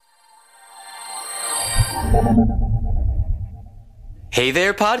Hey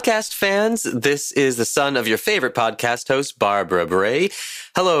there, podcast fans. This is the son of your favorite podcast host, Barbara Bray.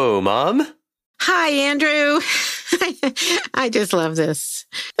 Hello, Mom. Hi, Andrew. I just love this.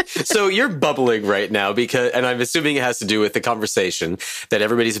 So you're bubbling right now and I'm assuming it has to do with the conversation that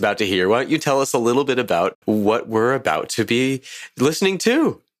everybody's about to hear. Why don't you tell us a little bit about what we're about to be listening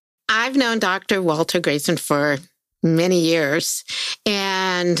to? I've known Dr. Walter Grayson for many years,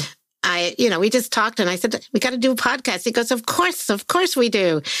 and we just talked and I said, we got to do a podcast. He goes, of course we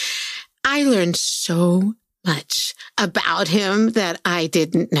do. I learned so much about him that I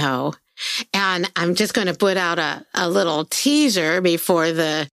didn't know. And I'm just going to put out a little teaser before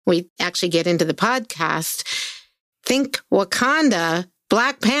we actually get into the podcast. Think Wakanda,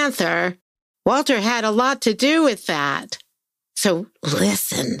 Black Panther. Walter had a lot to do with that. So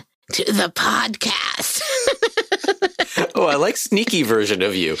listen to the podcast. Oh, I like sneaky version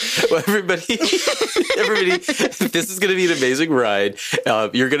of you. Well, everybody, this is going to be an amazing ride.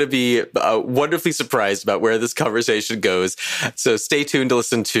 You're going to be wonderfully surprised about where this conversation goes. So stay tuned to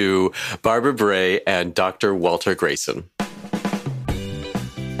listen to Barbara Bray and Dr. Walter Grayson.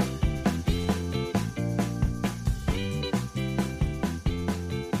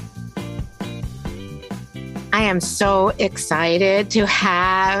 I am so excited to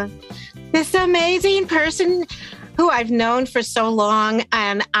have this amazing person who I've known for so long,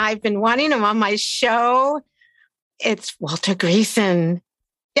 and I've been wanting him on my show. It's Walter Grayson.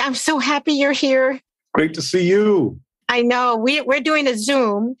 I'm so happy you're here. Great to see you. I know. We're doing a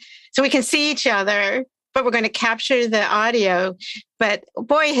Zoom so we can see each other, but we're going to capture the audio. But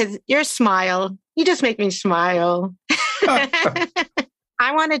boy, your smile, you just make me smile.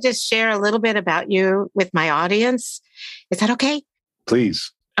 I want to just share a little bit about you with my audience. Is that okay?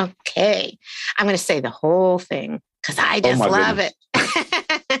 Please. Okay. I'm going to say the whole thing because I just love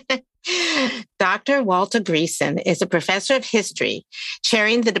it. Dr. Walter Grayson is a professor of history,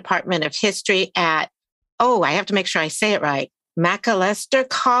 chairing the Department of History at, I have to make sure I say it right, Macalester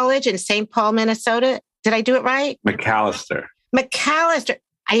College in St. Paul, Minnesota. Did I do it right? Macalester.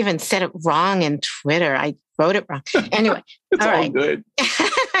 I even said it wrong in Twitter. I wrote it wrong. Anyway. It's all good.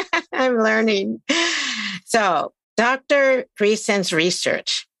 I'm learning. So Dr. Grayson's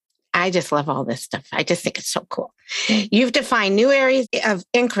research, I just love all this stuff. I just think it's so cool. You've defined new areas of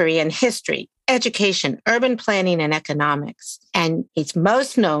inquiry in history, education, urban planning, and economics. And he's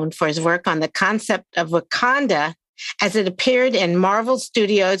most known for his work on the concept of Wakanda as it appeared in Marvel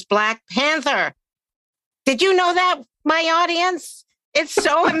Studios' Black Panther. Did you know that, my audience? It's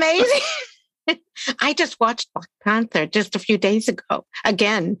so amazing. I just watched Black Panther just a few days ago,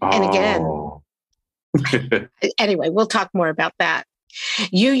 again and again. Anyway, we'll talk more about that.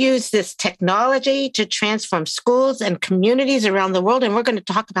 You use this technology to transform schools and communities around the world, and we're going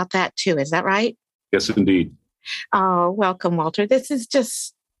to talk about that too. Is that right? Yes, indeed. Oh, welcome, Walter. This is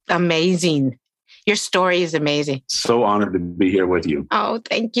just amazing. Your story is amazing. So honored to be here with you. Oh,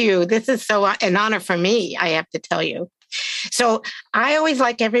 thank you. This is so an honor for me, I have to tell you. So I always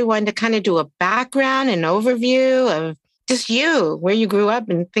like everyone to kind of do a background and overview of just you, where you grew up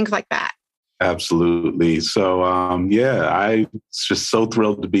and things like that. Absolutely. So, I'm just so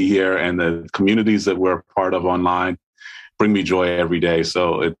thrilled to be here, and the communities that we're part of online bring me joy every day.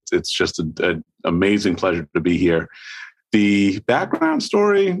 So it's just an amazing pleasure to be here. The background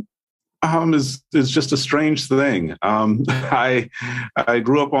story is just a strange thing. I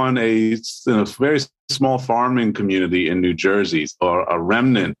grew up in a very small farming community in New Jersey, or a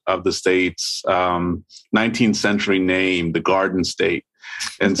remnant of the state's 19th century name, the Garden State.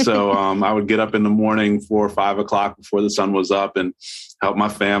 And so I would get up in the morning 4 or 5 o'clock before the sun was up and help my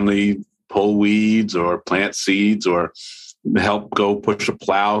family pull weeds or plant seeds or help go push a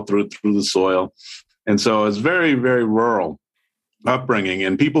plow through the soil. And so it's very, very rural upbringing.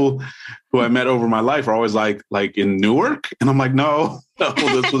 And people who I met over my life are always like in Newark. And I'm like, no,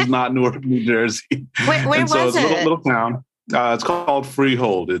 this was not Newark, New Jersey. Where was it? It's a little town. It's called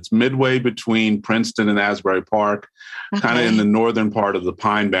Freehold. It's midway between Princeton and Asbury Park, kind of in the northern part of the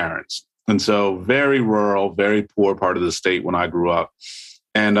Pine Barrens. And so very rural, very poor part of the state when I grew up.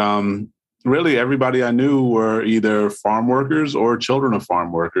 And really everybody I knew were either farm workers or children of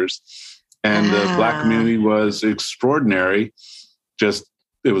farm workers. And the Black community was extraordinary.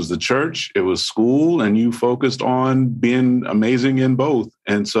 It was the church, it was school, and you focused on being amazing in both.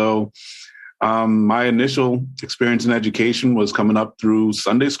 And so my initial experience in education was coming up through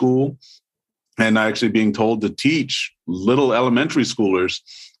Sunday school and actually being told to teach little elementary schoolers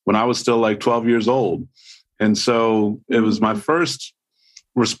when I was still like 12 years old. And so it was my first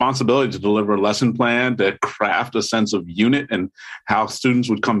responsibility to deliver a lesson plan, to craft a sense of unit and how students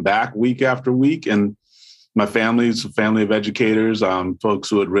would come back week after week. And My family's a family of educators, folks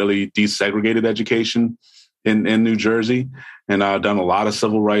who had really desegregated education in New Jersey. And I've done a lot of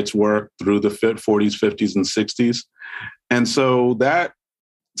civil rights work through the 40s, 50s, and 60s. And so that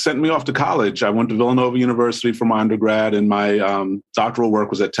sent me off to college. I went to Villanova University for my undergrad, and my doctoral work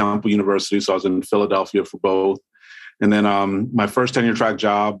was at Temple University. So I was in Philadelphia for both. And then my first tenure track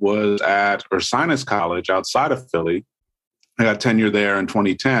job was at Ursinus College outside of Philly. I got tenure there in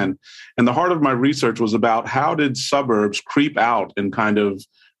 2010. And the heart of my research was about how did suburbs creep out and kind of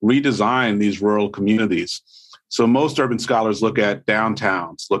redesign these rural communities. So most urban scholars look at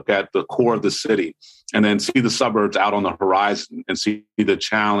downtowns, look at the core of the city, and then see the suburbs out on the horizon and see the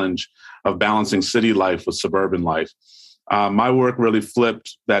challenge of balancing city life with suburban life. My work really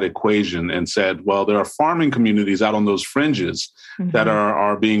flipped that equation and said, well, there are farming communities out on those fringes that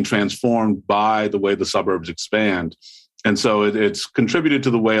are being transformed by the way the suburbs expand. And so it's contributed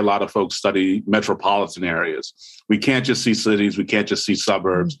to the way a lot of folks study metropolitan areas. We can't just see cities. We can't just see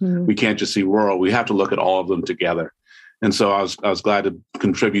suburbs. We can't just see rural. We have to look at all of them together. And so I was glad to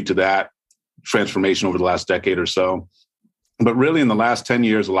contribute to that transformation over the last decade or so. But really in the last 10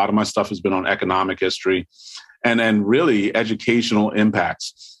 years, a lot of my stuff has been on economic history and really educational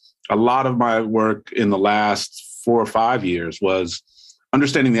impacts. A lot of my work in the last 4 or 5 years was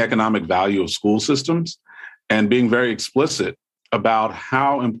understanding the economic value of school systems and being very explicit about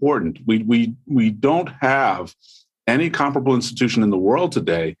how important we don't have any comparable institution in the world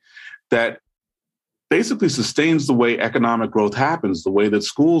today that basically sustains the way economic growth happens, the way that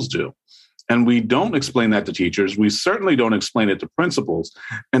schools do. And we don't explain that to teachers. We certainly don't explain it to principals.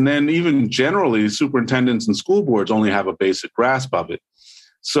 And then even generally, superintendents and school boards only have a basic grasp of it.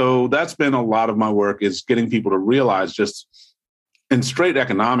 So that's been a lot of my work, is getting people to realize, just in straight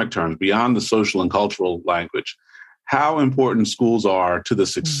economic terms, beyond the social and cultural language, how important schools are to the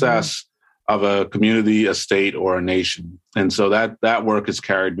success of a community, a state, or a nation. And so that work has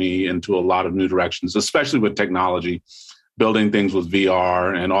carried me into a lot of new directions, especially with technology, building things with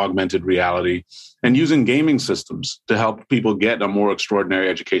VR and augmented reality, and using gaming systems to help people get a more extraordinary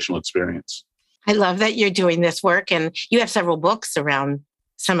educational experience. I love that you're doing this work, and you have several books around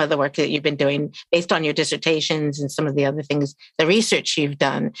some of the work that you've been doing based on your dissertations and some of the other things, the research you've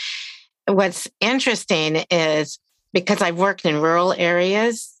done. What's interesting is, because I've worked in rural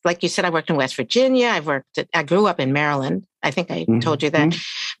areas, like you said, I worked in West Virginia. I grew up in Maryland. I think I told you that.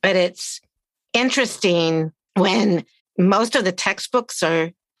 But it's interesting when most of the textbooks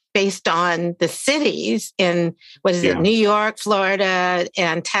are based on the cities in, New York, Florida,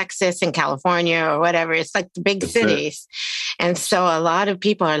 and Texas, and California, or whatever. It's like the big cities. And so a lot of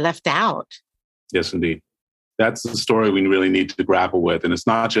people are left out. Yes, indeed. That's the story we really need to grapple with. And it's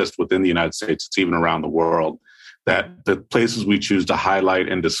not just within the United States, it's even around the world, that the places we choose to highlight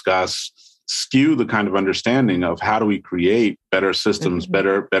and discuss skew the kind of understanding of how do we create better systems,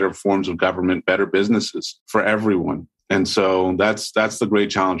 better forms of government, better businesses for everyone. And so that's the great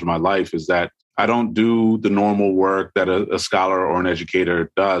challenge of my life, is that I don't do the normal work that a scholar or an educator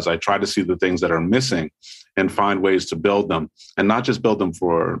does. I try to see the things that are missing and find ways to build them, and not just build them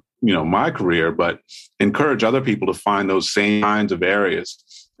for, my career, but encourage other people to find those same kinds of areas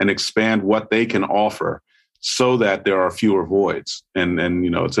and expand what they can offer so that there are fewer voids. And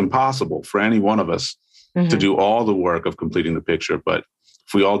it's impossible for any one of us to do all the work of completing the picture. But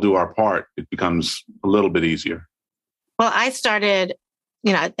if we all do our part, it becomes a little bit easier. Well, I started,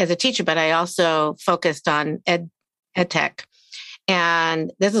 as a teacher, but I also focused on ed tech.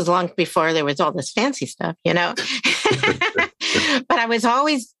 And this is long before there was all this fancy stuff, But I was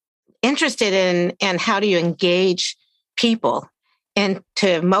always interested in how do you engage people and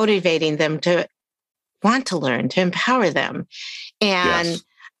to motivating them to want to learn, to empower them. And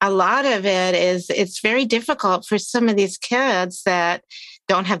a lot of it is, it's very difficult for some of these kids that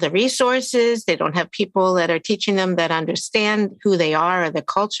don't have the resources. They don't have people that are teaching them that understand who they are or the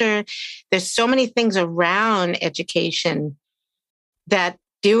culture. There's so many things around education that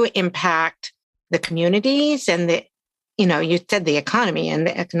do impact the communities and you said the economy and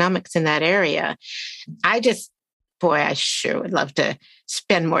the economics in that area. I sure would love to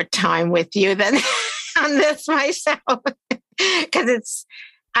spend more time with you than on this myself, because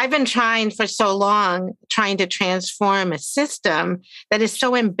I've been trying for so long, trying to transform a system that is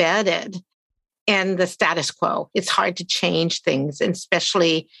so embedded in the status quo. It's hard to change things, and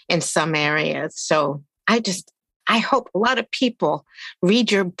especially in some areas. So I hope a lot of people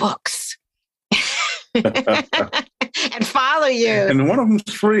read your books and follow you. And one of them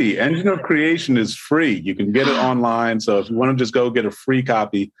is free. Engine of Creation is free. You can get it online. So if you want to just go get a free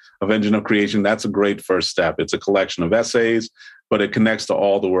copy of Engine of Creation, that's a great first step. It's a collection of essays, but it connects to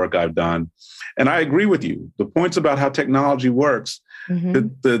all the work I've done. And I agree with you. The points about how technology works,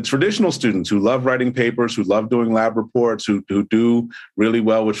 the traditional students who love writing papers, who love doing lab reports, who do really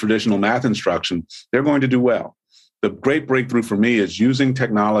well with traditional math instruction, they're going to do well. The great breakthrough for me is using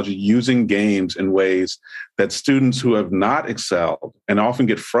technology, using games in ways that students who have not excelled and often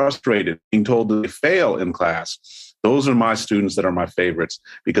get frustrated being told that they fail in class. Those are my students that are my favorites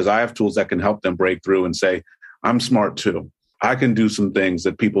because I have tools that can help them break through and say, I'm smart too. I can do some things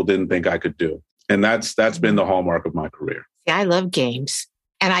that people didn't think I could do. And that's been the hallmark of my career. Yeah, I love games.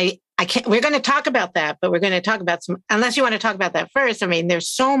 And I can't, we're going to talk about that, but we're going to talk about some, unless you want to talk about that first. I mean, there's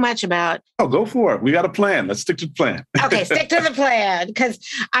so much about. Oh, go for it. We got a plan. Let's stick to the plan. Okay, stick to the plan. Because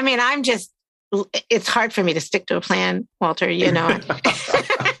I mean, it's hard for me to stick to a plan, Walter, you know.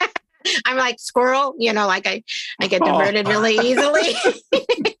 I'm like squirrel, you know, like I get diverted really easily.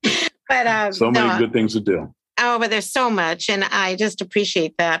 But so many good things to do. Oh, but there's so much. And I just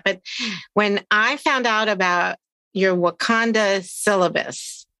appreciate that. But when I found out about your Wakanda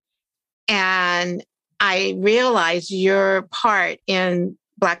syllabus and I realized your part in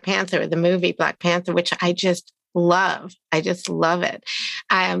Black Panther, the movie Black Panther, which I just love. I just love it.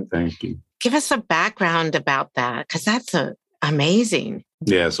 Thank you. Give us a background about that, because that's amazing.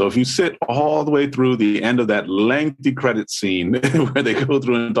 Yeah, so if you sit all the way through the end of that lengthy credit scene where they go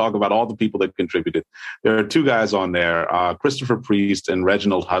through and talk about all the people that contributed, there are two guys on there, Christopher Priest and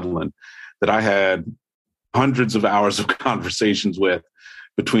Reginald Hudlin, that I had hundreds of hours of conversations with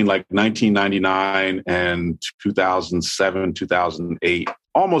between like 1999 and 2007, 2008,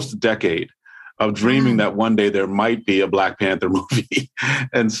 almost a decade of dreaming that one day there might be a Black Panther movie.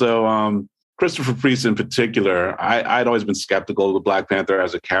 And so Christopher Priest in particular, I'd always been skeptical of the Black Panther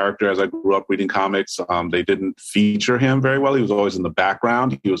as a character as I grew up reading comics. They didn't feature him very well. He was always in the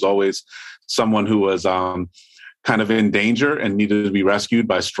background. He was always someone who was kind of in danger and needed to be rescued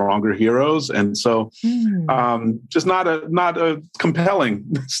by stronger heroes. And so just not a compelling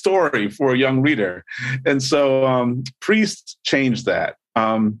story for a young reader. And so Priest changed that.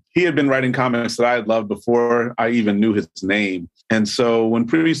 He had been writing comics that I had loved before I even knew his name. And so when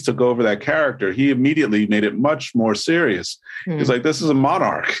Priest took over that character, he immediately made it much more serious. He's like, this is a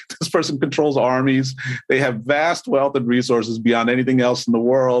monarch. This person controls armies. They have vast wealth and resources beyond anything else in the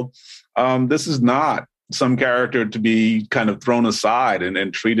world. This is not some character to be kind of thrown aside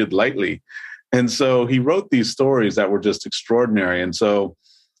and treated lightly. And so he wrote these stories that were just extraordinary. And so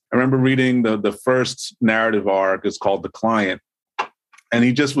I remember reading the first narrative arc. It's called The Client. And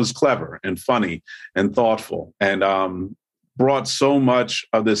he just was clever and funny and thoughtful and brought so much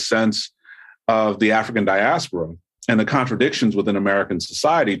of this sense of the African diaspora and the contradictions within American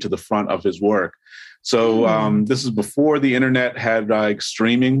society to the front of his work. So this is before the internet had like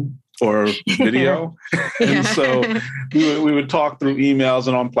streaming or video. And so we would talk through emails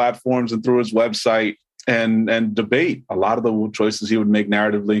and on platforms and through his website and debate a lot of the choices he would make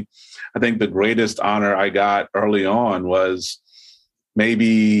narratively. I think the greatest honor I got early on was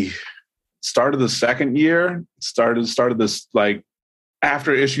maybe started the second year, started this like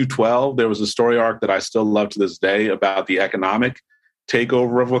after issue 12, there was a story arc that I still love to this day about the economic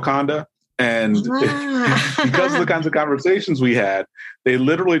takeover of Wakanda. And because of the kinds of conversations we had, they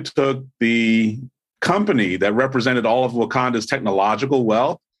literally took the company that represented all of Wakanda's technological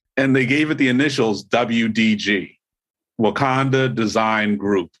wealth and they gave it the initials WDG, Wakanda Design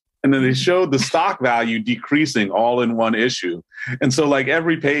Group. And then they showed the stock value decreasing all in one issue. And so like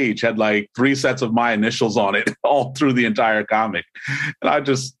every page had like 3 sets of my initials on it all through the entire comic. And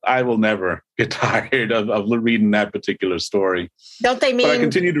I will never get tired of reading that particular story. Don't they mean? But I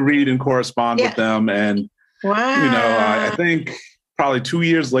continue to read and correspond with them. And, I think probably 2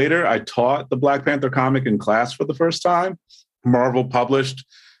 years later, I taught the Black Panther comic in class for the first time. Marvel published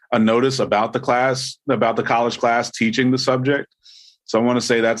a notice about the college class teaching the subject. So I want to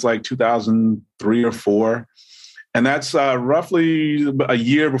say that's like 2003 or 4. And that's roughly a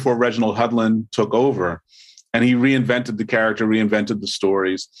year before Reginald Hudlin took over. And he reinvented the character, reinvented the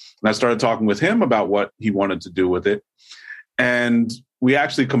stories. And I started talking with him about what he wanted to do with it. And we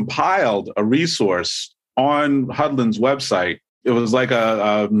actually compiled a resource on Hudlin's website. It was like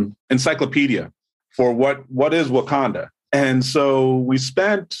a encyclopedia for what is Wakanda. And so we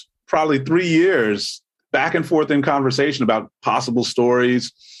spent probably 3 years back and forth in conversation about possible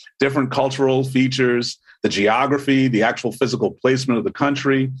stories, different cultural features, the geography, the actual physical placement of the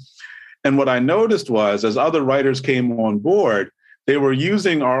country. And what I noticed was, as other writers came on board, they were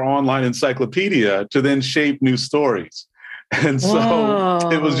using our online encyclopedia to then shape new stories. And so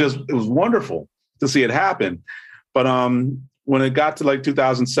it was wonderful to see it happen. But when it got to like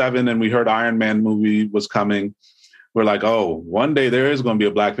 2007 and we heard Iron Man movie was coming, we're like, oh, one day there is going to be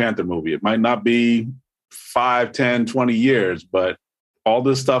a Black Panther movie. It might not be 5, 10, 20 years, but all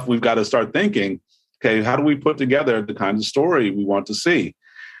this stuff we've got to start thinking, okay, how do we put together the kind of story we want to see?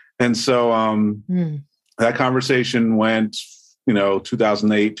 And so that conversation went,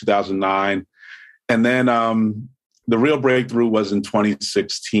 2008, 2009. And then the real breakthrough was in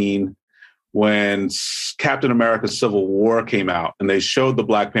 2016 when Captain America Civil War came out and they showed the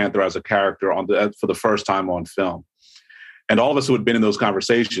Black Panther as a character for the first time on film. And all of us who had been in those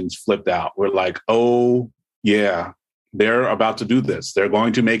conversations flipped out. We're like, oh, yeah, they're about to do this. They're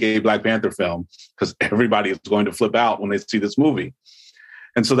going to make a Black Panther film because everybody is going to flip out when they see this movie.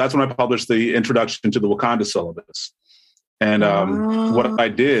 And so that's when I published the introduction to the Wakanda syllabus. And what I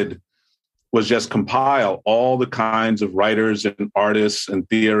did was just compile all the kinds of writers and artists and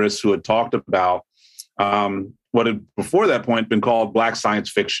theorists who had talked about what had before that point been called Black science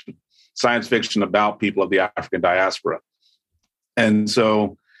fiction about people of the African diaspora. And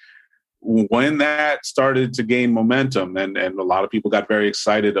so when that started to gain momentum and a lot of people got very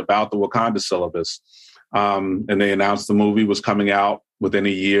excited about the Wakanda syllabus, and they announced the movie was coming out within a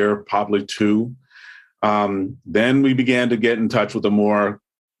year, probably 2, then we began to get in touch with a more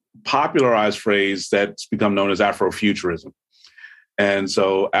popularized phrase that's become known as Afrofuturism. And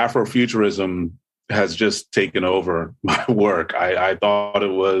so Afrofuturism has just taken over my work. I thought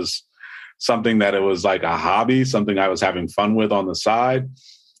it was something that it was like a hobby, something I was having fun with on the side.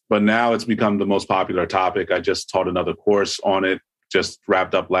 But now it's become the most popular topic. I just taught another course on it, just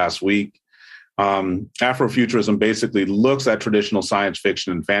wrapped up last week. Afrofuturism basically looks at traditional science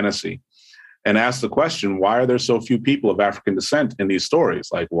fiction and fantasy and asks the question, why are there so few people of African descent in these stories?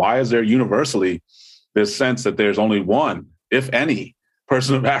 Like, why is there universally this sense that there's only one, if any,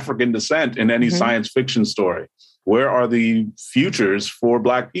 person of African descent in any science fiction story? Where are the futures for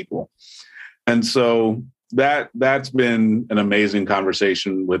Black people? And so that's been an amazing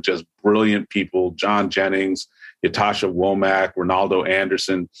conversation with just brilliant people, John Jennings, Ytasha Womack, Ronaldo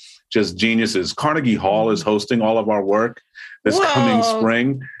Anderson, just geniuses. Carnegie Hall is hosting all of our work this coming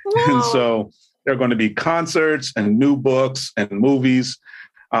spring. Whoa. And so there are going to be concerts and new books and movies.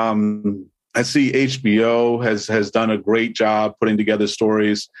 I see HBO has done a great job putting together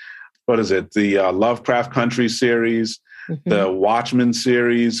stories. What is it? The Lovecraft Country series, the Watchmen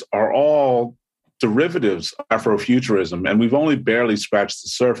series are all derivatives of Afrofuturism. And we've only barely scratched the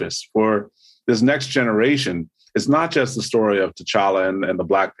surface. For this next generation, it's not just the story of T'Challa and the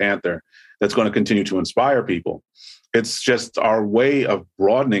Black Panther that's going to continue to inspire people. It's just our way of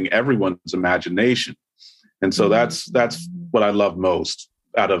broadening everyone's imagination. And so that's what I love most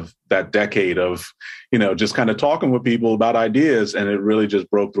out of that decade of, just kind of talking with people about ideas. And it really just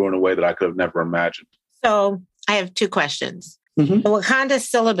broke through in a way that I could have never imagined. So I have 2 questions. The Wakanda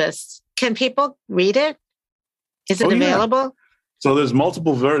syllabus, can people read it? Is it available? Yeah. So there's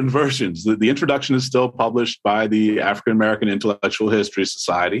multiple versions. The introduction is still published by the African American Intellectual History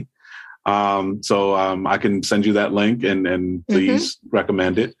Society. So I can send you that link and please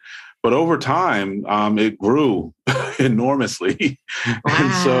recommend it. But over time, it grew enormously. Wow.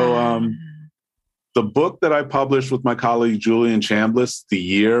 And so the book that I published with my colleague Julian Chambliss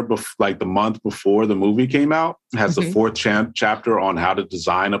the month before the movie came out, has the 4th chapter on how to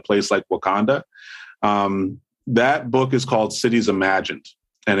design a place like Wakanda. That book is called Cities Imagined,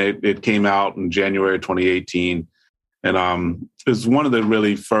 and it came out in January 2018. And it's one of the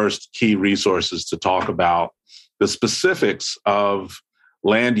really first key resources to talk about the specifics of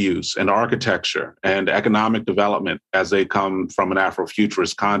land use and architecture and economic development as they come from an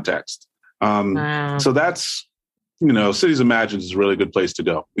Afrofuturist context. So that's, Cities Imagined is a really good place to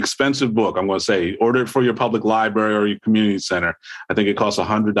go. Expensive book, I'm going to say. Order it for your public library or your community center. I think it costs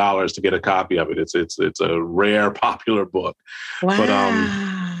 $100 to get a copy of it. It's a rare, popular book. Wow. But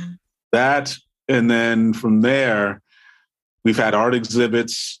that, and then from there, we've had art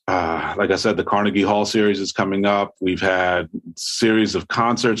exhibits. Like I said, the Carnegie Hall series is coming up. We've had series of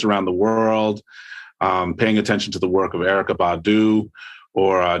concerts around the world, paying attention to the work of Erykah Badu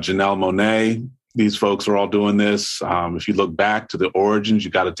or Janelle Monáe. These folks are all doing this. If you look back to the origins, you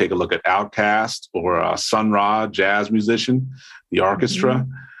got to take a look at Outkast or Sun Ra, jazz musician, the orchestra.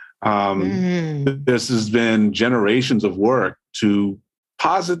 This has been generations of work to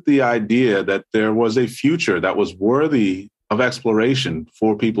posit the idea that there was a future that was worthy of exploration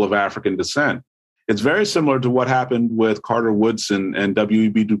for people of African descent. It's very similar to what happened with Carter Woodson and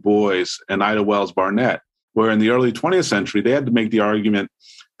W.E.B. Du Bois and Ida Wells Barnett, where in the early 20th century, they had to make the argument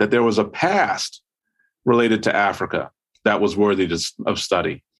that there was a past related to Africa that was worthy of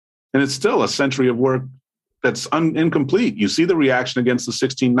study. And it's still a century of work that's incomplete. You see the reaction against the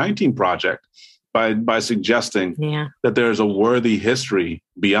 1619 Project by suggesting that there's a worthy history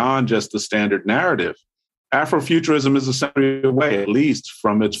beyond just the standard narrative. Afrofuturism is a century away, at least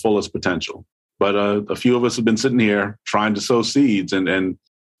from its fullest potential. But a few of us have been sitting here trying to sow seeds. And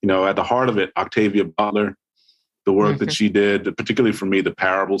at the heart of it, Octavia Butler, the work that she did, particularly for me, the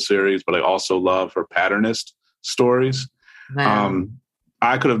Parable series, but I also love her patternist stories. Wow.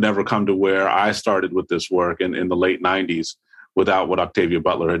 I could have never come to where I started with this work in the late 90s without what Octavia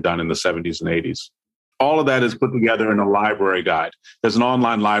Butler had done in the 70s and 80s. All of that is put together in a library guide. There's an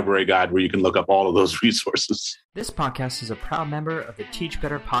online library guide where you can look up all of those resources. This podcast is a proud member of the Teach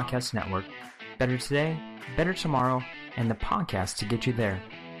Better Podcast Network. Better today, better tomorrow, and the podcast to get you there.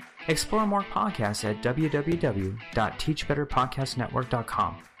 Explore more podcasts at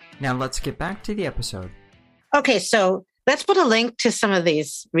www.teachbetterpodcastnetwork.com. Now let's get back to the episode. Okay, so let's put a link to some of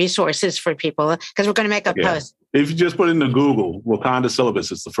these resources for people because we're going to make a post. If you just put into Google, Wakanda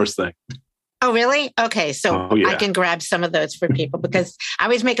syllabus, it's the first thing. Oh, really? Okay. So I can grab some of those for people because I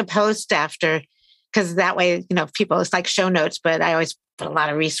always make a post after, because that way, people, it's like show notes, but I always put a lot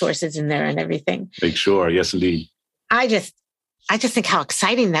of resources in there and everything. Make sure. Yes, indeed. I just think how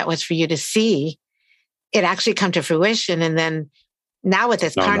exciting that was for you to see it actually come to fruition. And then now with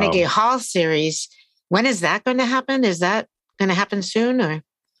this Carnegie Hall series, when is that going to happen? Is that going to happen soon or?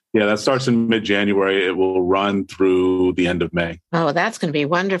 Yeah, that starts in mid-January. It will run through the end of May. Oh, that's going to be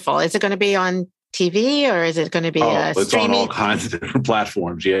wonderful. Is it going to be on TV or is it going to be it's streaming? On all kinds of different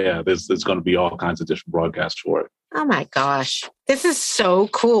platforms. Yeah, there's going to be all kinds of different broadcasts for it. Oh my gosh, this is so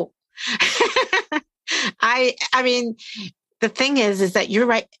cool. I mean, the thing is that you're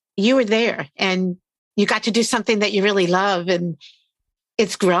right. You were there and you got to do something that you really love and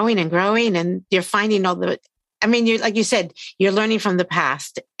it's growing and growing and you're finding you're, like you said, you're learning from the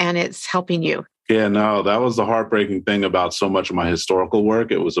past and it's helping you. Yeah, no, that was the heartbreaking thing about so much of my historical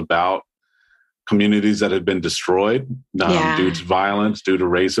work. It was about communities that had been destroyed due to violence, due to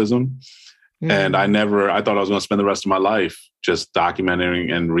racism. And I thought I was going to spend the rest of my life just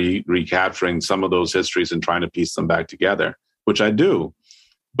documenting and recapturing some of those histories and trying to piece them back together, which I do.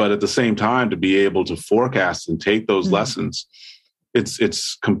 But at the same time, to be able to forecast and take those lessons,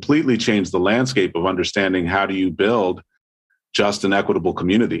 it's completely changed the landscape of understanding how do you build just an equitable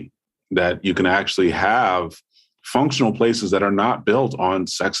community that you can actually have functional places that are not built on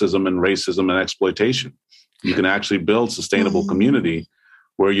sexism and racism and exploitation. You can actually build sustainable community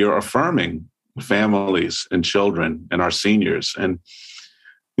where you're affirming families and children and our seniors. And,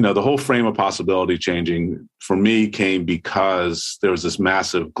 the whole frame of possibility changing for me came because there was this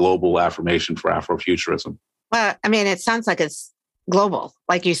massive global affirmation for Afrofuturism. Well, I mean, it sounds like it's global,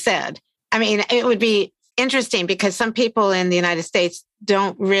 like you said. I mean, it would be interesting because some people in the United States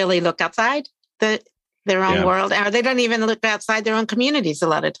don't really look outside their own world, or they don't even look outside their own communities a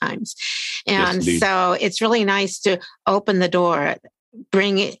lot of times. And so it's really nice to open the door,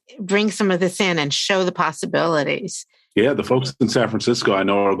 bring some of this in and show the possibilities. Yeah, the folks in San Francisco, I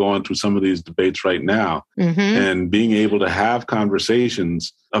know, are going through some of these debates right now and being able to have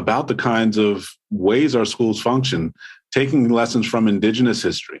conversations about the kinds of ways our schools function, taking lessons from Indigenous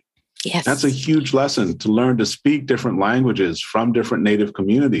history. Yes. That's a huge lesson to learn to speak different languages from different Native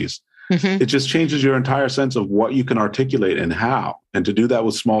communities. It just changes your entire sense of what you can articulate and how. And to do that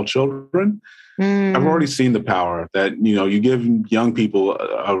with small children, I've already seen the power that, you give young people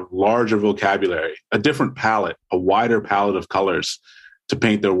a larger vocabulary, a different palette, a wider palette of colors to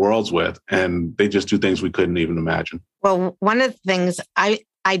paint their worlds with. And they just do things we couldn't even imagine. Well, one of the things I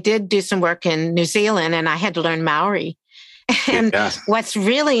did do some work in New Zealand and I had to learn Maori. And what's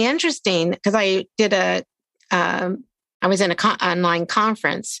really interesting, because I did I was in an online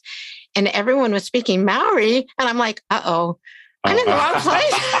conference and everyone was speaking Maori. And I'm like, I'm in the wrong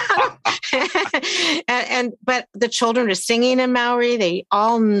place. But the children are singing in Maori. They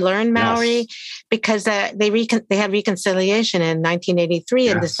all learned Maori because they had reconciliation in 1983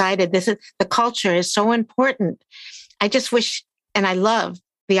 and decided the culture is so important. I just wish, and I love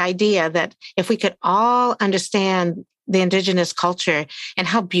the idea that if we could all understand the Indigenous culture and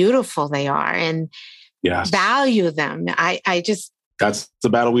how beautiful they are and value them, that's the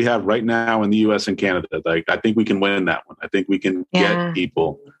battle we have right now in the U.S. and Canada. Like, I think we can win that one. I think we can get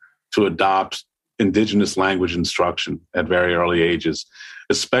people to adopt Indigenous language instruction at very early ages,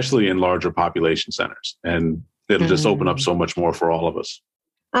 especially in larger population centers. And it'll just open up so much more for all of us.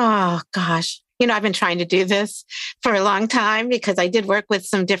 Oh, gosh. I've been trying to do this for a long time because I did work with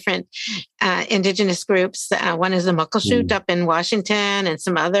some different Indigenous groups. One is the Muckleshoot up in Washington and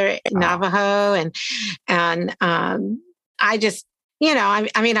some other Navajo. And I just,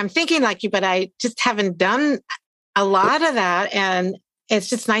 I'm thinking like you, but I just haven't done a lot of that. And it's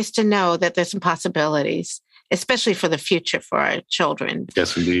just nice to know that there's some possibilities, especially for the future for our children.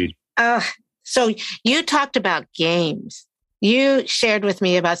 Yes, indeed. So you talked about games. You shared with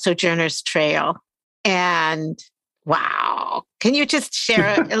me about Sojourner's Trail, and wow. Can you just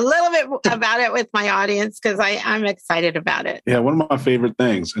share a little bit about it with my audience? Because I'm excited about it. Yeah, one of my favorite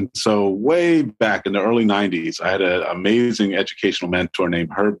things. And so way back in the early 90s, I had an amazing educational mentor named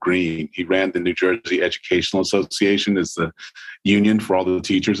Herb Green. He ran the New Jersey Educational Association, is the union for all the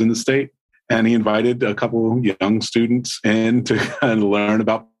teachers in the state. And he invited a couple of young students in to kind of learn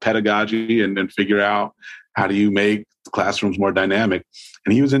about pedagogy and figure out how do you make classrooms more dynamic.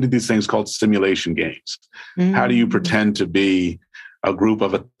 And he was into these things called simulation games. Mm-hmm. How do you pretend to be a group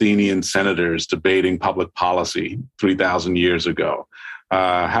of Athenian senators debating public policy 3,000 years ago?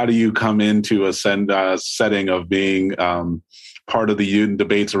 How do you come into a setting of being part of the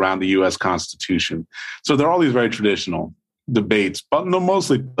debates around the U.S. Constitution? So there are all these very traditional debates, but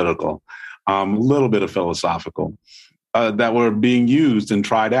mostly political, a little bit of philosophical, that were being used and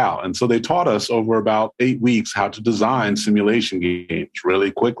tried out. And so they taught us over about 8 weeks how to design simulation games really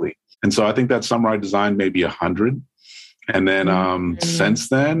quickly. And so I think that summer I designed maybe 100. And then since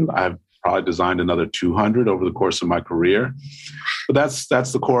then, I've probably designed another 200 over the course of my career. But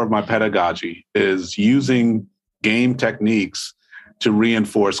that's the core of my pedagogy, is using game techniques to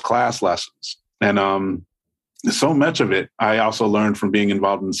reinforce class lessons. And so much of it, I also learned from being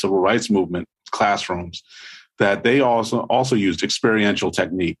involved in the civil rights movement classrooms, that they also used experiential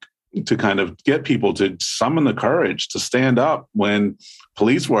technique to kind of get people to summon the courage to stand up when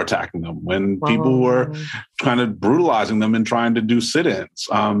police were attacking them, when people were kind of brutalizing them and trying to do sit-ins.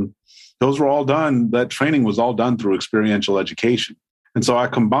 Those were all done, that training was all done through experiential education. And so I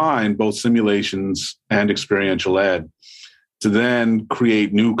combined both simulations and experiential ed to then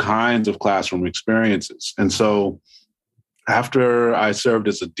create new kinds of classroom experiences. And so after I served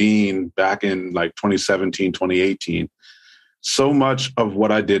as a dean back in like 2017, 2018, so much of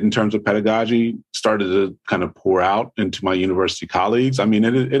what I did in terms of pedagogy started to kind of pour out into my university colleagues. I mean,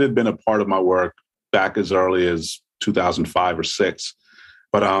 it had been a part of my work back as early as 2005 or 6.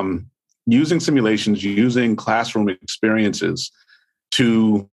 But using simulations, using classroom experiences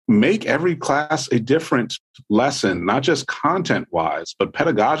to make every class a different lesson, not just content-wise, but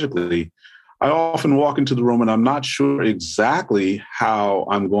pedagogically. I often walk into the room and I'm not sure exactly how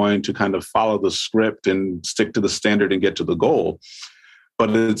I'm going to kind of follow the script and stick to the standard and get to the goal.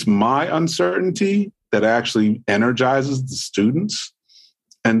 But it's my uncertainty that actually energizes the students.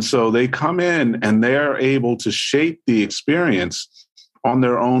 And so they come in and they're able to shape the experience on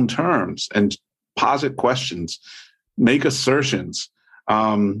their own terms and posit questions, make assertions.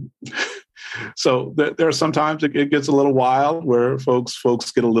 So there are sometimes it gets a little wild where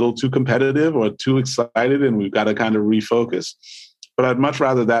folks get a little too competitive or too excited, and we've got to kind of refocus. But I'd much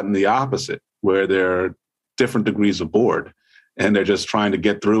rather that than the opposite, where there are different degrees of bored and they're just trying to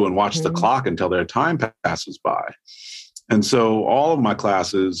get through and watch the clock until their time passes by. And so all of my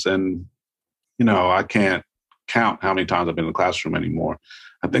classes, and I can't count how many times I've been in the classroom anymore.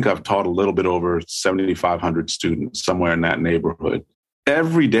 I think I've taught a little bit over 7,500 students, somewhere in that neighborhood.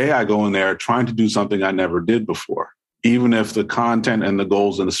 Every day I go in there trying to do something I never did before, even if the content and the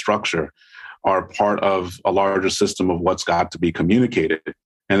goals and the structure are part of a larger system of what's got to be communicated.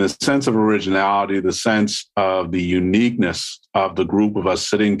 And the sense of originality, the sense of the uniqueness of the group of us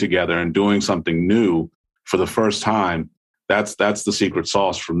sitting together and doing something new for the first time, that's the secret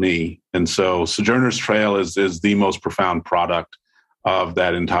sauce for me. And so Sojourner's Trail is the most profound product of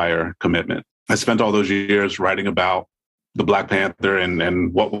that entire commitment. I spent all those years writing about the Black Panther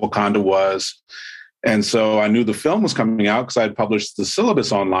and what Wakanda was. And so I knew the film was coming out because I had published the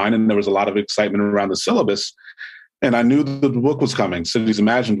syllabus online and there was a lot of excitement around the syllabus. And I knew the book was coming, Cities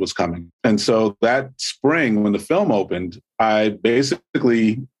Imagined was coming. And so that spring when the film opened, I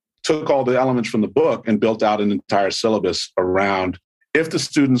basically took all the elements from the book and built out an entire syllabus around if the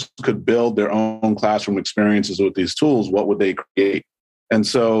students could build their own classroom experiences with these tools, what would they create? And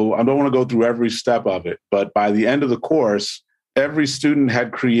so I don't want to go through every step of it, but by the end of the course, every student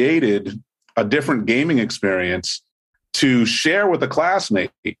had created a different gaming experience to share with a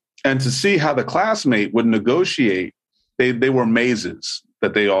classmate and to see how the classmate would negotiate. They were mazes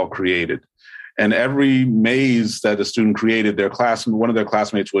that they all created. And every maze that a student created, one of their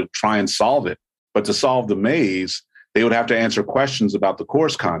classmates would try and solve it. But to solve the maze, they would have to answer questions about the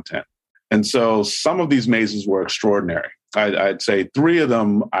course content. And so some of these mazes were extraordinary. I'd say 3 of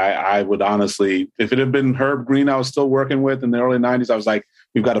them, I would honestly, if it had been Herb Green I was still working with in the early 90s, I was like,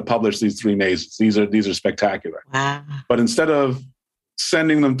 we've got to publish these 3 mazes. These are spectacular. Wow. But instead of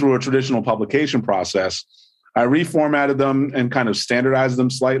sending them through a traditional publication process, I reformatted them and kind of standardized them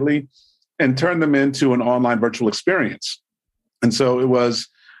slightly and turned them into an online virtual experience. And so it was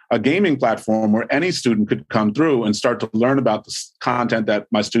a gaming platform where any student could come through and start to learn about the content that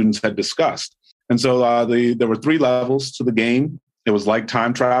my students had discussed. And so there were 3 levels to the game. It was like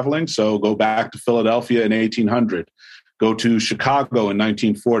time traveling. So go back to Philadelphia in 1800, go to Chicago in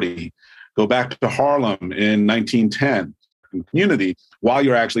 1940, go back to Harlem in 1910, in community, while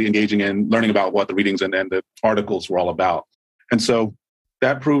you're actually engaging in learning about what the readings and the articles were all about. And so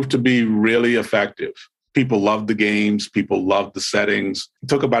that proved to be really effective. People loved the games. People loved the settings. It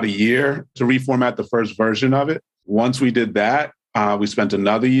took about a year to reformat the first version of it. Once we did that, we spent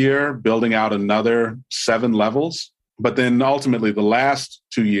another year building out another 7 levels. But then ultimately, the last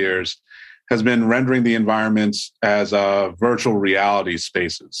 2 years has been rendering the environments as virtual reality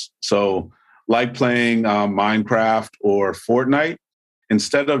spaces. So like playing Minecraft or Fortnite,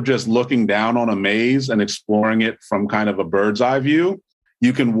 instead of just looking down on a maze and exploring it from kind of a bird's eye view,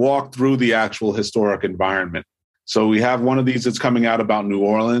 you can walk through the actual historic environment. So we have one of these that's coming out about New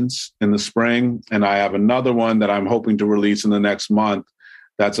Orleans in the spring, and I have another one that I'm hoping to release in the next month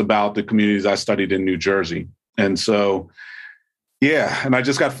that's about the communities I studied in New Jersey. And so, yeah, and I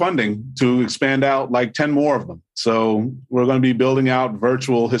just got funding to expand out like 10 more of them. So we're going to be building out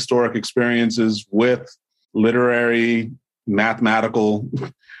virtual historic experiences with literary, mathematical,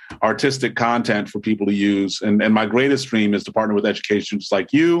 artistic content for people to use. And my greatest dream is to partner with educations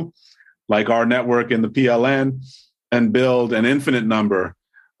like you, like our network in the PLN, and build an infinite number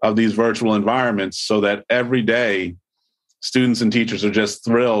of these virtual environments so that every day students and teachers are just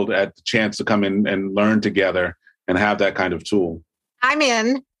thrilled at the chance to come in and learn together and have that kind of tool. I'm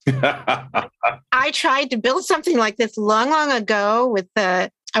in. I tried to build something like this long ago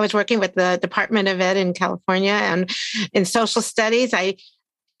I was working with the Department of Ed in California and in social studies.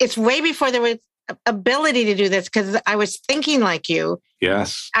 It's way before there was ability to do this because I was thinking like you.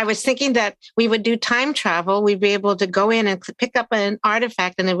 Yes. I was thinking that we would do time travel. We'd be able to go in and pick up an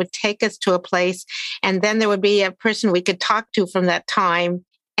artifact and it would take us to a place. And then there would be a person we could talk to from that time.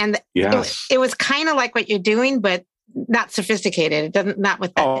 And yes. it was kind of like what you're doing, but not sophisticated. It doesn't, not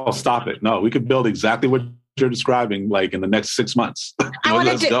with that. Oh, stop it. No, we could build exactly what you're describing, like in the next 6 months.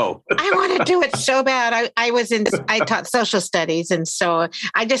 Let's go. I want to do it so bad. I taught social studies. And so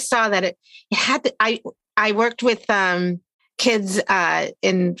I just saw that it had to, I worked with kids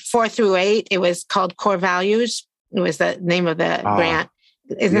in 4 through 8. It was called Core Values. It was the name of the grant.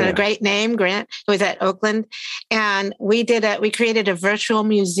 Isn't it a great name, Grant? It was at Oakland. And we created a virtual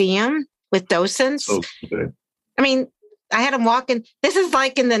museum with docents. Okay. I mean, I had them walk in. This is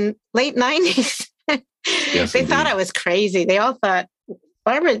like in the late 90s. Yes, they thought I was crazy. They all thought,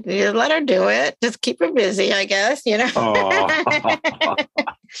 Barbara, let her do it. Just keep her busy, I guess,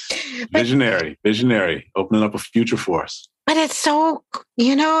 Visionary, opening up a future for us. But it's so,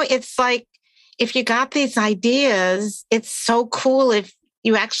 it's like, if you got these ideas, it's so cool if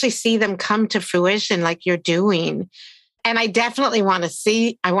you actually see them come to fruition like you're doing. And I definitely want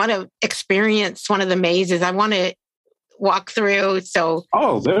to experience one of the mazes. I want to walk through. So,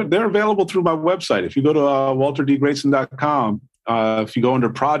 they're available through my website. If you go to walterdgrayson.com, if you go under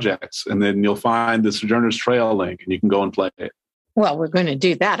projects, and then you'll find the Sojourner's Trail link, and you can go and play it. Well, we're going to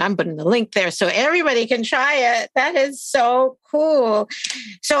do that. I'm putting the link there so everybody can try it. That is so cool.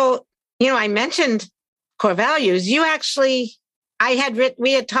 So, I mentioned core values. You actually,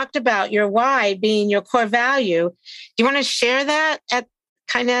 we had talked about your why being your core value. Do you want to share that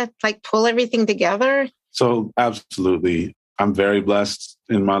kind of like pull everything together? So absolutely. I'm very blessed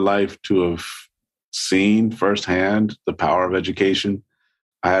in my life to have seen firsthand the power of education.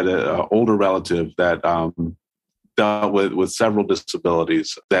 I had an older relative that dealt with several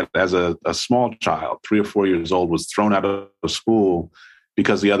disabilities that as a small child, 3 or 4 years old, was thrown out of school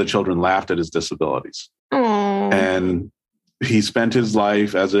because the other children laughed at his disabilities. Aww. And he spent his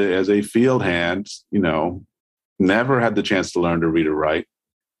life as a field hand, never had the chance to learn to read or write.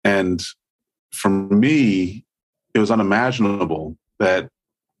 And for me, it was unimaginable that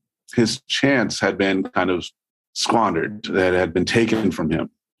his chance had been kind of squandered, that it had been taken from him.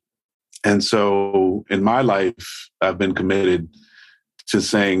 And so in my life, I've been committed to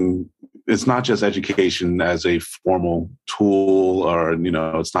saying it's not just education as a formal tool or,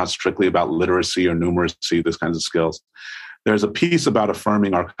 it's not strictly about literacy or numeracy, those kinds of skills. There's a piece about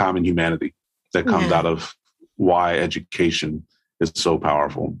affirming our common humanity that comes out of why education is so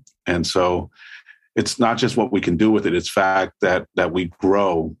powerful. And so it's not just what we can do with it. It's fact that we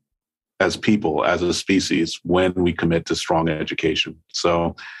grow as people, as a species, when we commit to strong education.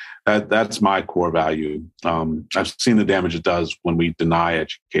 So that's my core value. I've seen the damage it does when we deny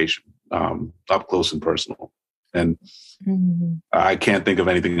education up close and personal. And I can't think of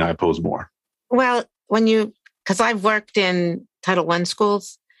anything I oppose more. Well, because I've worked in Title I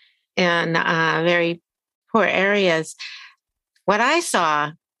schools in very poor areas, what I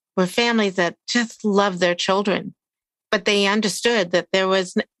saw were families that just loved their children, but they understood that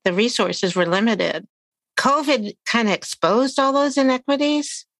the resources were limited. COVID kind of exposed all those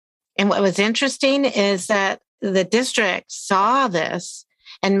inequities. And what was interesting is that the district saw this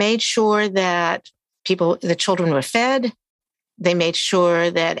and made sure that the children were fed. They made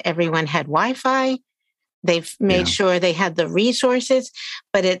sure that everyone had Wi-Fi. They've made sure they had the resources,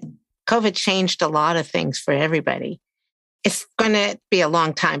 but COVID changed a lot of things for everybody. It's going to be a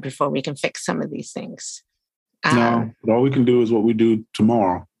long time before we can fix some of these things. No, but all we can do is what we do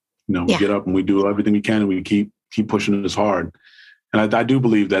tomorrow. We get up and we do everything we can, and we keep pushing this hard. And I do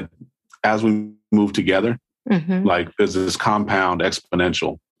believe that as we move together, like there's this compound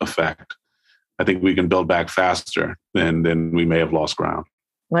exponential effect. I think we can build back faster than we may have lost ground.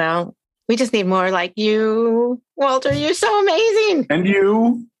 Well, we just need more like you, Walter. You're so amazing. And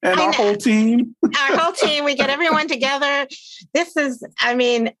you and our whole team. Our whole team. We get everyone together.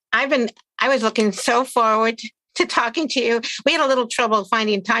 I was looking so forward to talking to you. We had a little trouble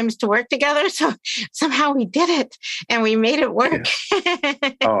finding times to work together. So somehow we did it and we made it work. Yeah.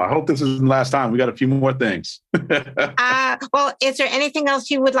 Oh, I hope this isn't the last time. We got a few more things. Well, is there anything else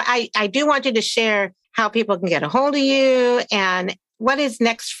you would like? I do want you to share how people can get a hold of you and what is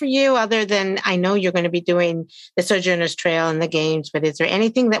next for you, other than I know you're going to be doing the Sojourner's Trail and the games, but is there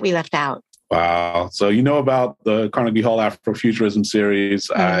anything that we left out? Wow. So about the Carnegie Hall Afrofuturism series.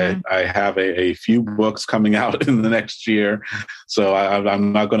 I have a few books coming out in the next year. So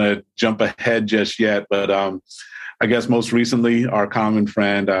I'm not going to jump ahead just yet. But I guess most recently, our common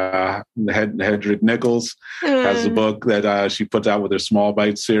friend, Hedrick Nichols, has a book that she puts out with her Small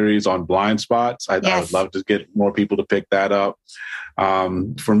Bites series on blind spots. I would love to get more people to pick that up.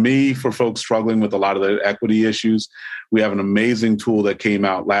 For me, for folks struggling with a lot of the equity issues, we have an amazing tool that came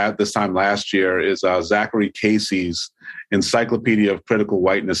out this time last year is Zachary Casey's Encyclopedia of Critical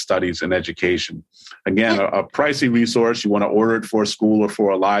Whiteness Studies in Education. Again, a pricey resource. You want to order it for a school or for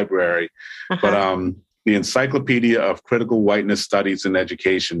a library. But the Encyclopedia of Critical Whiteness Studies in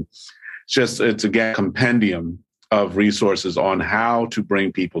Education, it's again, a compendium of resources on how to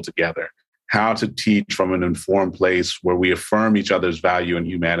bring people together, how to teach from an informed place where we affirm each other's value and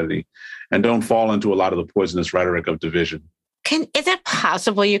humanity and don't fall into a lot of the poisonous rhetoric of division. Is it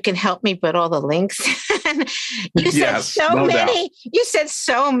possible you can help me put all the links? You said many. You said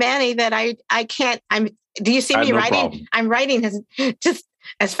so many that I can't. Do you see me writing? Problem. I'm writing just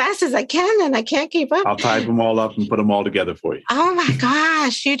as fast as I can, and I can't keep up. I'll type them all up and put them all together for you. Oh my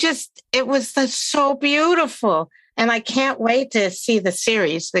gosh! It was so beautiful, and I can't wait to see the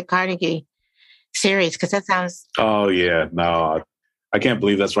series, the Carnegie series, because that sounds. Oh yeah, no, I can't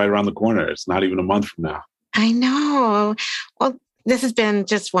believe that's right around the corner. It's not even a month from now. I know. Well, this has been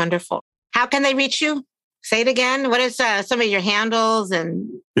just wonderful. How can they reach you? Say it again. What is some of your handles?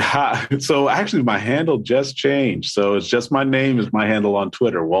 So actually, my handle just changed. So it's just my name is my handle on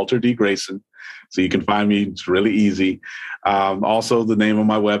Twitter, Walter D. Grayson. So you can find me. It's really easy. Also, the name of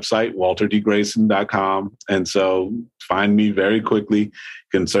my website, walterdgrayson.com. And so find me very quickly. You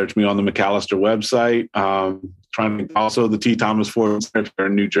can search me on the McAllister website. Also, the T. Thomas Ford Center if you're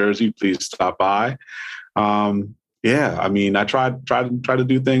in New Jersey, please stop by. I try to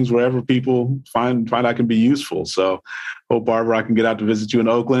do things wherever people find I can be useful. So hope, Barbara, I can get out to visit you in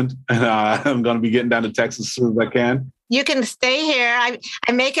Oakland. And I'm going to be getting down to Texas as soon as I can. You can stay here. I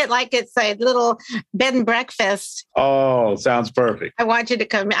make it like it's a little bed and breakfast. Oh, sounds perfect. I want you to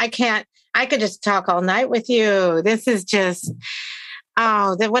come. I could just talk all night with you. This is just,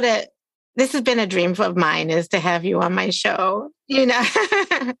 this has been a dream of mine, is to have you on my show,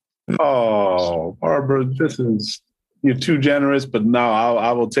 Oh, Barbara, you're too generous, but no,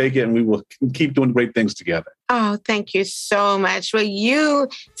 I will take it and we will keep doing great things together. Oh, thank you so much. Well, you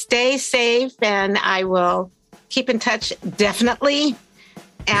stay safe and I will keep in touch, definitely.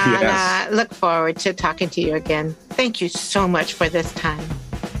 And look forward to talking to you again. Thank you so much for this time.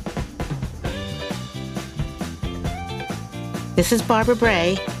 This is Barbara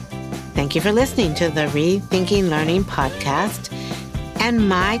Bray. Thank you for listening to the Rethinking Learning podcast and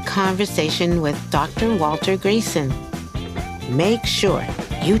my conversation with Dr. Walter Grayson. Make sure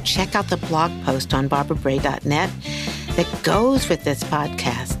you check out the blog post on barbarabray.net that goes with this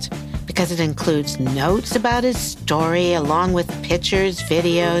podcast, because it includes notes about his story along with pictures,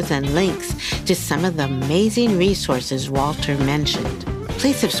 videos, and links to some of the amazing resources Walter mentioned.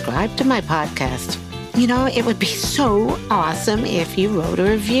 Please subscribe to my podcast. It would be so awesome if you wrote a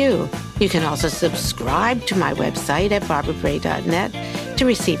review. You can also subscribe to my website at barbarabray.net to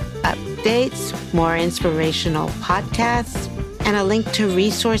receive updates, more inspirational podcasts, and a link to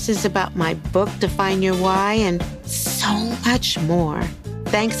resources about my book, Define Your Why, and so much more.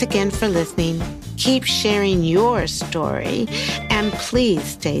 Thanks again for listening. Keep sharing your story, and please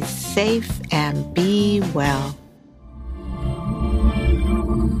stay safe and be well.